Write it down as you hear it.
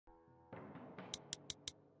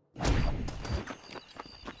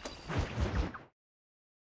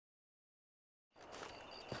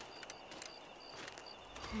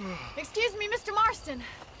Excuse me, Mr. Marston.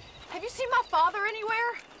 Have you seen my father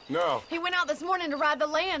anywhere? No. He went out this morning to ride the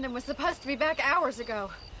land and was supposed to be back hours ago.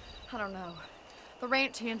 I don't know. The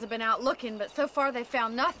ranch hands have been out looking, but so far they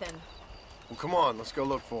found nothing. Well, come on, let's go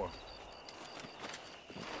look for him.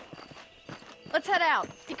 Let's head out.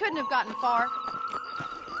 He couldn't have gotten far.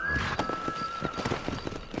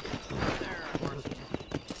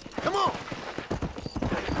 Come on!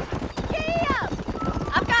 Giddy up!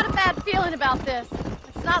 I've got a bad feeling about this.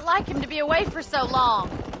 It's not like him to be away for so long.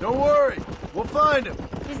 Don't worry, we'll find him.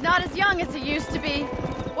 He's not as young as he used to be.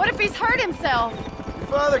 What if he's hurt himself? Your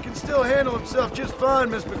father can still handle himself just fine,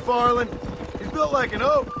 Miss McFarland. He's built like an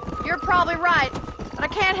oak. You're probably right, but I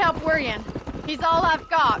can't help worrying. He's all I've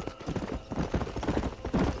got.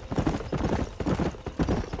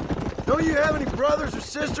 Don't you have any brothers or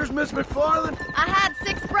sisters, Miss McFarland? I had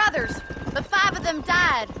 6 brothers, but 5 of them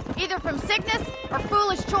died, either from sickness or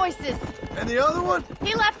foolish choices. And the other one?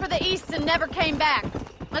 He left for the east and never came back.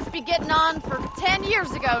 Must be getting on for 10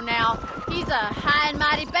 years ago now. He's a high and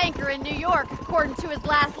mighty banker in New York, according to his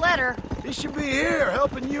last letter. He should be here,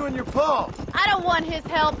 helping you and your pa. I don't want his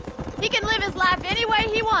help. He can live his life any way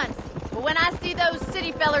he wants. But when I see those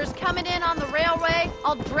city fellers coming in on the railway,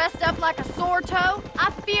 all dressed up like a sore toe, I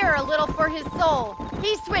fear a little for his soul.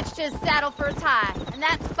 He switched his saddle for a tie, and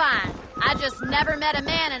that's fine. I just never met a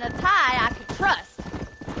man in a tie I could trust.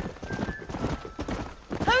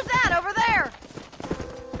 Who's that over there?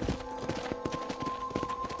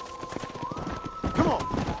 Come on.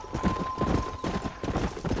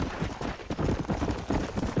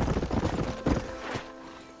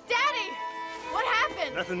 Daddy! What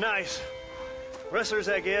happened? Nothing nice. Rustlers,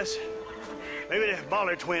 I guess. Maybe the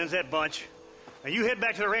Bollard twins, that bunch. Now you head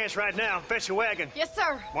back to the ranch right now and fetch a wagon. Yes,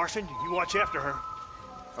 sir. Marston, you watch after her.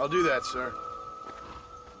 I'll do that, sir.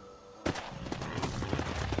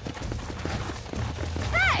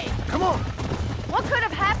 Hey! Come on. What could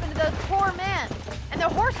have happened to those poor men? And their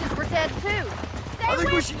horses were dead, too. Stay I think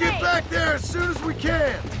we with should me. get back there as soon as we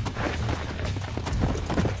can.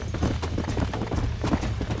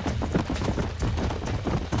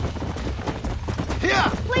 Yeah!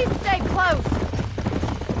 Please stay close.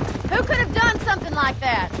 Who could have done something like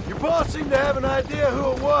that? Your boss seemed to have an idea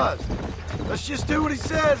who it was. Let's just do what he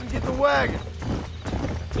says and get the wagon.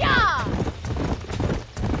 Yeah!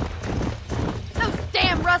 Those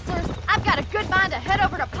damn rustlers! I've got a good mind to head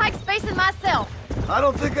over to Pike's Basin myself. I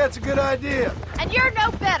don't think that's a good idea. And you're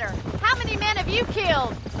no better. How many men have you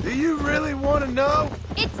killed? Do you really want to know?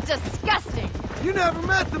 It's disgusting. You never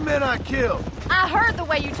met the men I killed. I heard the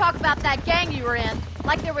way you talk about that gang you were in.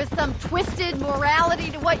 Like there was some twisted morality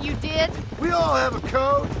to what you did. We all have a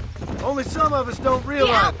code. Only some of us don't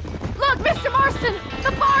realize. Yeah. Look, Mr. Marston,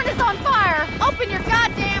 the barn is on fire. Open your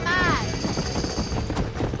goddamn eyes.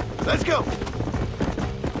 Let's go.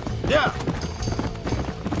 Yeah.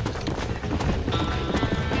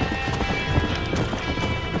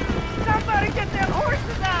 Somebody get them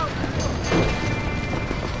horses out.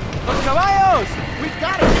 Los caballos! We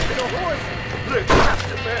gotta get to the horses! Look,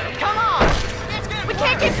 faster, man. Come on. We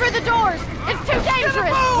can't get through the doors. It's too dangerous. Put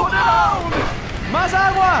it on! Más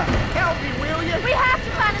agua! Help me, will you? We have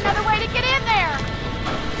to find another way to get in there.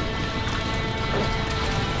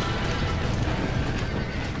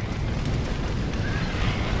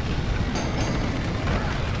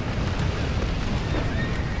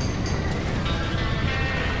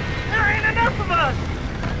 There ain't enough of us!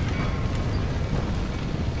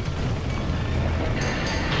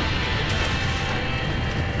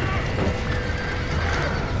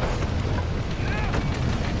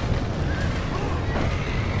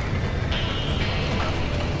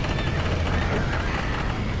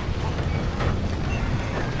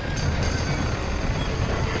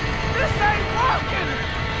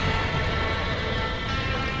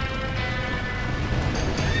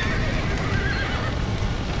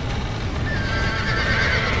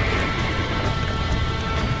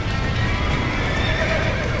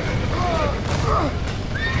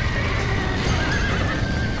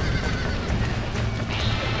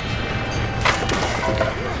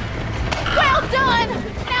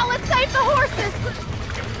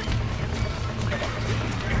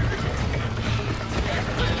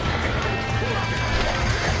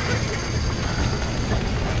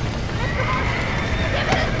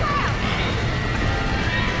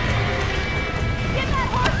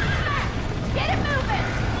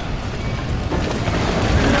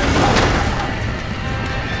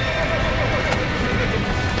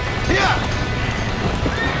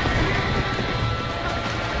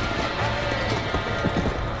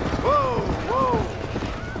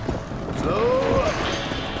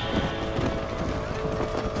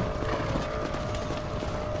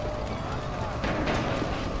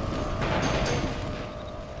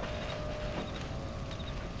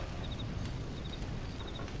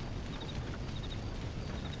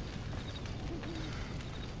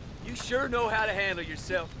 sure know how to handle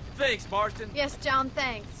yourself. Thanks, Marston. Yes, John,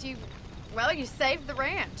 thanks. Well, you saved the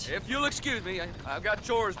ranch. If you'll excuse me, I've got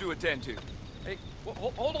chores to attend to. Hey,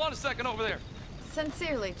 hold on a second over there.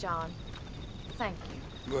 Sincerely, John. Thank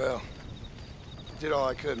you. Well, did all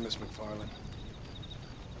I could, Miss McFarland.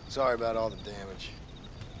 Sorry about all the damage.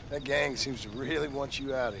 That gang seems to really want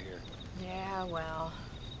you out of here. Yeah, well,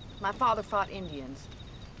 my father fought Indians.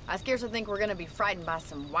 I scarcely think we're gonna be frightened by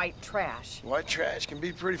some white trash. White trash can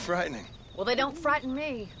be pretty frightening. Well, they don't frighten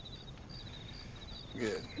me.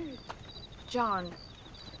 Good. John,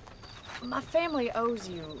 my family owes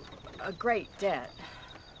you a great debt.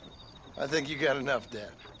 I think you got enough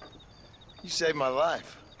debt. You saved my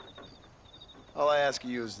life. All I ask of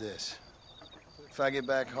you is this. If I get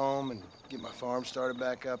back home and get my farm started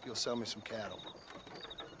back up, you'll sell me some cattle.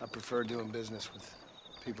 I prefer doing business with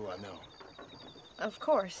people I know. Of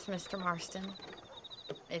course, Mr. Marston.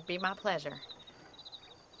 It'd be my pleasure.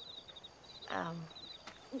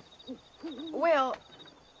 Well,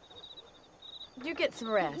 you get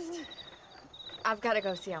some rest. I've got to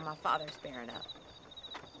go see how my father's bearing up.